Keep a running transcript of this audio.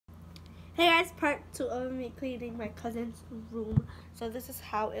Hey guys, part 2 of me cleaning my cousin's room. So this is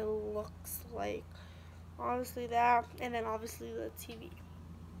how it looks like. Obviously that, and then obviously the TV.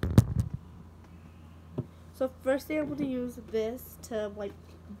 So first thing I'm going to use this to wipe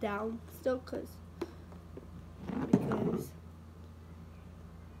down still because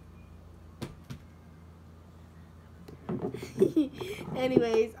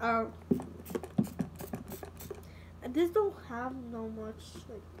anyways, this don't have no much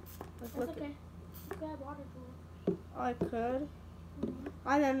That's okay. You can add water to it. I could.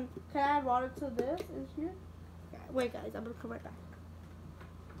 And then can I add water to this in here? Yeah, wait guys, I'm gonna come right back.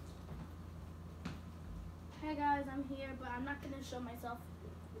 Hey guys, I'm here, but I'm not gonna show myself.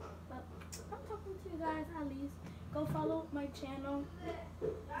 But I'm talking to you guys at least. Go follow my channel.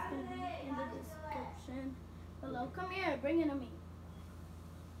 It's gonna be in the description below. Come here, bring it to me.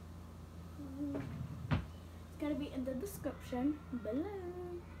 It's gonna be in the description below.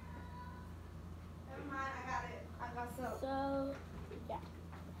 Never mind, I got it. I got some. So yeah.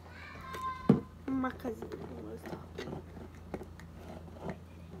 My cousin was talking.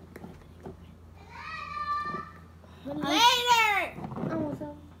 Later! Oh,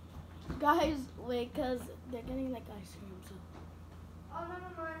 so. Guys, wait, cause they're getting like ice cream. So. Oh,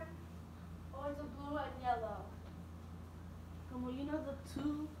 never mind. Oh, it's a blue and yellow. Come on, you know the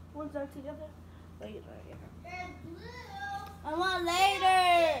two ones are together? Wait, right here. It's blue. I want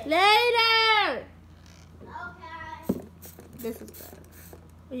later. Later! Okay. This is better.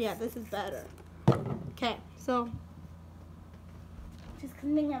 Yeah, this is better. Okay, so. Just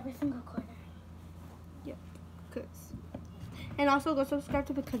cleaning every single corner. Yep, good. And also go subscribe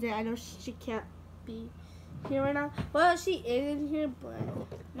to because I know she can't be here right now. Well, she is in here, but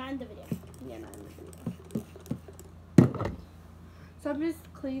Not in the video. yeah, not in the video. So I'm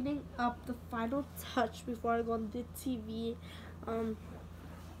just cleaning up the final touch before I go on the TV. Okay,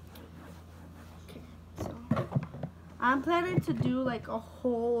 so I'm planning to do like a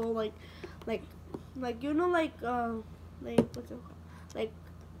whole like you know like what's it called? Like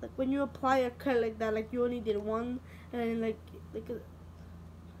when you apply a cut like that, like you only did one, and then like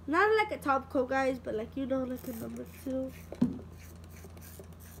not like a top coat, guys, but like you know, like a number 2.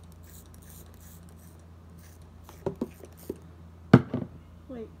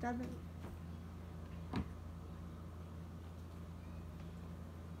 Wait, that.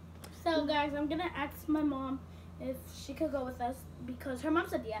 So guys, I'm gonna ask my mom if she could go with us because her mom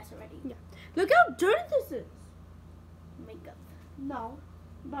said yes already. Yeah. Look how dirty this is. Makeup. No,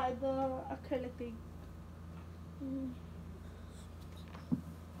 by the acrylic thing.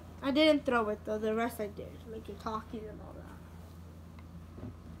 I didn't throw it though. The rest I did, like your talkies and all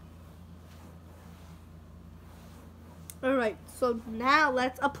that. All right. So now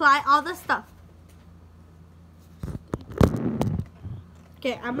let's apply all the stuff.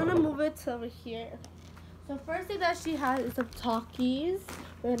 Okay, I'm gonna move it to over here. So first thing that she has is some talkies.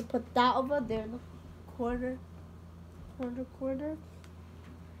 We're gonna put that over there in the corner.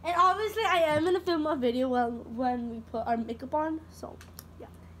 And obviously, I am gonna film a video when we put our makeup on. So, yeah.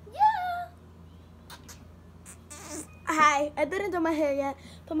 Hi, I didn't do my hair yet.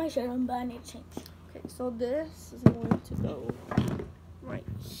 Put my shirt on, but I need to change. Okay, so this is going to go right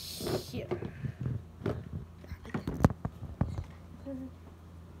here.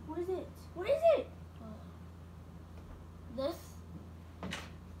 What is it? What is it? This?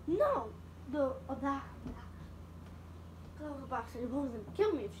 No, that. Go box and bones and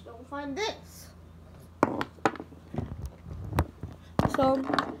kill me if you don't find this. So,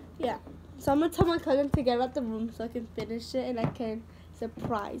 yeah. So I'm gonna tell my cousin to get out the room so I can finish it and I can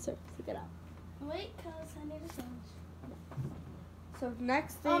surprise her to get out. Wait, cause I need to change. So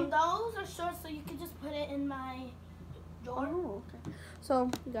next thing. Those are short, so you can just put it in my drawer. Oh, okay. So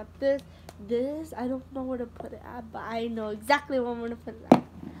we got this. This I don't know where to put it at, but I know exactly where I'm gonna put it at.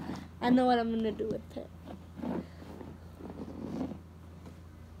 I know what I'm gonna do with it.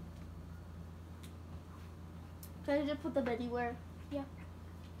 Can I just put them anywhere? Yeah.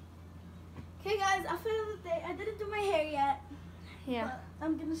 Okay, guys, I finished the day. I didn't do my hair yet. Yeah. But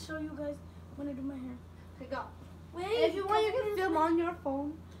I'm gonna show you guys when I do my hair. Okay, go. Wait. If you want, you can film on your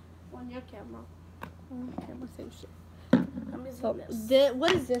phone, on your camera. On your camera, same shit. I'm using So, this.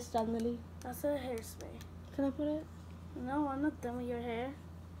 what is this, John Lily? That's a hairspray. Can I put it? No, I'm not done with your hair.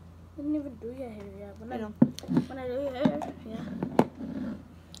 I didn't even do your hair yet. I know. When I do your hair,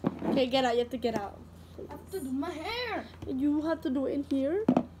 yeah. Okay, get out. You have to get out. I have to do my hair. You have to do it in here?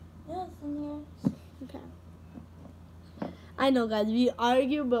 Yes, in here. Okay. I know, guys. We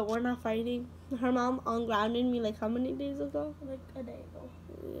argue, but we're not fighting. Her mom ungrounded me like how many days ago? Like a day ago.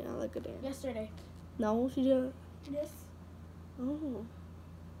 Yeah, like a day. Yesterday. No, she didn't. Yes. Oh.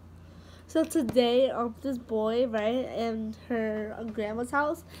 So today, this boy, right, in her grandma's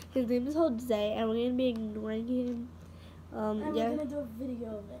house, his name is Jose, and we're gonna be ignoring him. And Yeah. we're gonna do a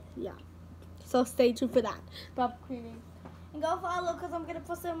video of it. Yeah. So stay tuned for that. Stop cleaning. And go follow, because I'm gonna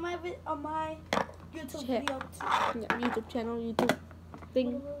post it on my YouTube Check. video too. Yeah, YouTube channel, YouTube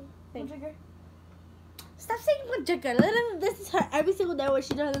thing. What trigger? Stop saying majigger. Literally, this is her every single day where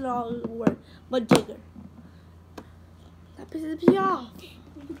she doesn't know the word majigger. That pisses me off.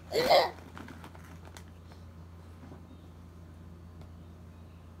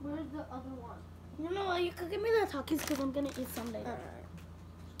 Where's the other one? You know what? You could give me the Takis because I'm gonna eat some later.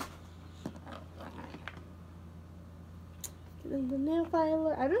 And the nail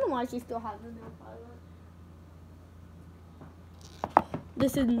filer. I don't know why she still has the nail filer.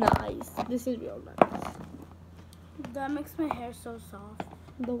 This is nice. This is real nice. That makes my hair so soft.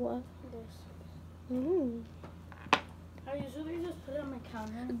 The what? This. Mm. I usually just put it on my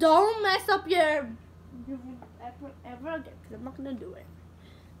counter. Don't mess up your ever again, because I'm not gonna do it.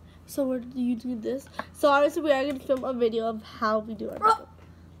 So where do you do this? So obviously we are gonna film a video of how we do our makeup.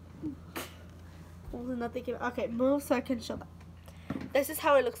 Well, nothing came. Okay, move so I can show that. This is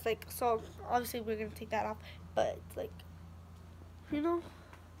how it looks like. So obviously we're gonna take that off, but it's like, you know,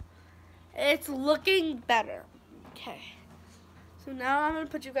 it's looking better. Okay. So now I'm gonna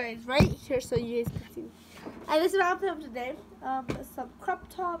put you guys right here so you guys can see. And this is what I'm filming today. Some crop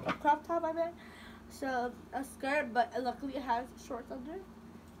top, I meant. So a skirt, but luckily it has shorts under,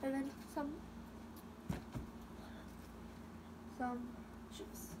 and then some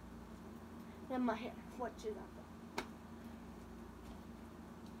shoes. And my hair. What shoes I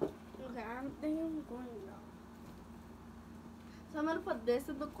put? Okay, I think I'm going now. So I'm gonna put this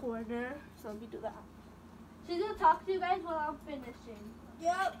in the corner. So let me do that. She's gonna talk to you guys while I'm finishing.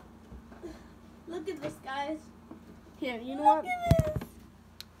 Yep. Look at this, guys. Here, you know Look what? at this.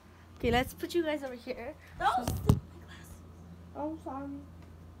 Okay, let's put you guys over here. Don't stick my glasses. Oh, sorry.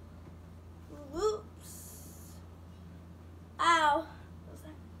 Whoops. Ow.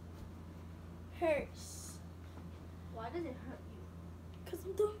 That hurts. Why does it hurt you? Because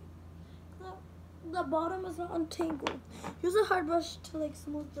I'm doing the bottom is not untangled. Use a hard brush to like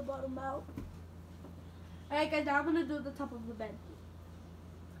smooth the bottom out. Alright guys, now I'm gonna do the top of the bed.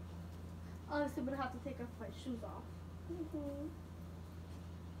 Obviously, I'm gonna have to take our shoes off.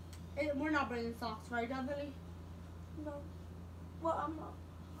 We're not bringing socks, right, Natalie? No. Well, I'm not.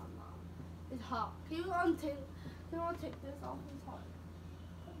 It's hot. Can you untangle? Can you take this off? It's hot.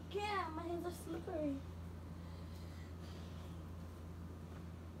 I can't. My hands are slippery.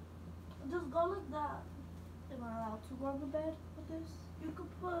 Just go like that. Am I allowed to go on the bed with this? You could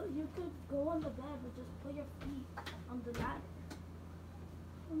go on the bed, but just put your feet on the ladder.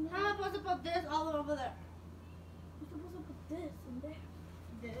 How am I supposed to put this all the way over there? You're supposed to put this in there.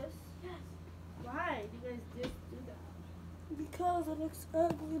 This? Yes. Why do you guys just do that? Because it looks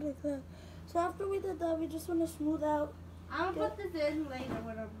ugly like that. So after we did that, we just want to smooth out. I'm gonna put this in later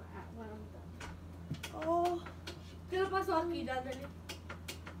when I'm done. Oh. ¿Qué le pasó aquí, Natalie?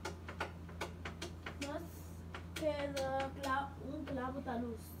 Más que un clavo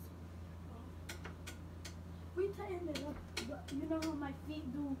talus. We tightened it up, but you know how my feet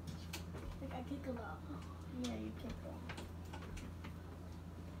do. Like I kick a lot. Yeah, you kick off.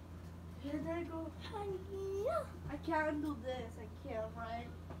 Here they go. Yeah. I can't do this. I can't, right?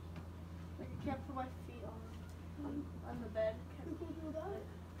 Like I can't put my feet on the bed. You can do that.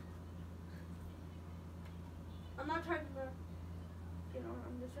 I'm not trying to,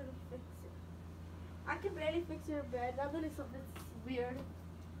 I'm just trying to fix it. I can barely fix your bed. Not that it's something weird.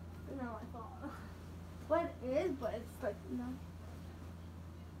 No, I thought. But it is, but it's like,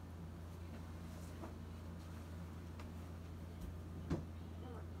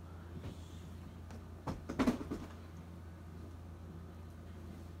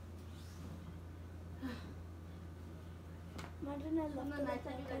 Imagine I left Some of the it nights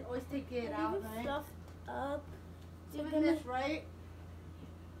like you that. guys always take it I out, leave it right? stuffed up. Even this, right?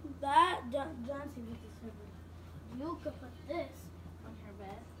 That John seems like this her bed. You could put this on her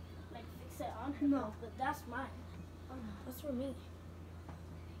bed, like fix it on her No. bed, but that's mine. That's for me.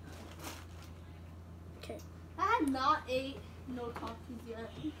 Okay. I have not ate no Takis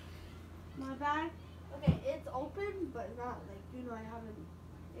yet. My bag. Okay, it's open, but not like, I haven't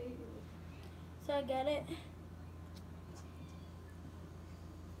ate it. So I get it.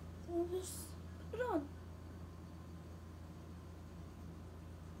 So just put it on.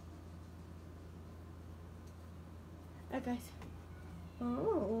 Alright, guys.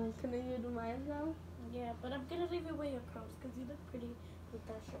 Oh, can you do mine now? Yeah, but I'm gonna leave away your curls because you look pretty with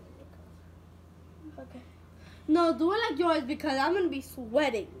that shirt with your curls. Okay. No, do it like yours because I'm gonna be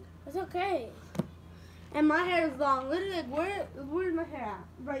sweating. It's okay. And my hair is long. Literally, like, where's my hair at?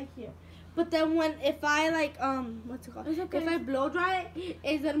 Right here. But then if I like what's it called? It's okay. If I blow dry it,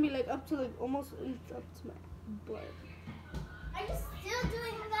 it's gonna be like up to like almost up to my butt. Are you still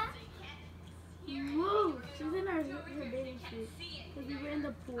doing that? Whoa! She's in her bathing suit. Because we were in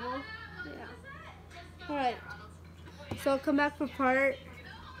the pool. Yeah. Alright. So come back for part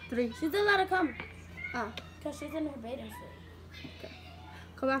 3. She's allowed to come. Oh. Because she's in her bathing suit.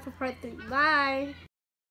 Come back for part 3. Bye.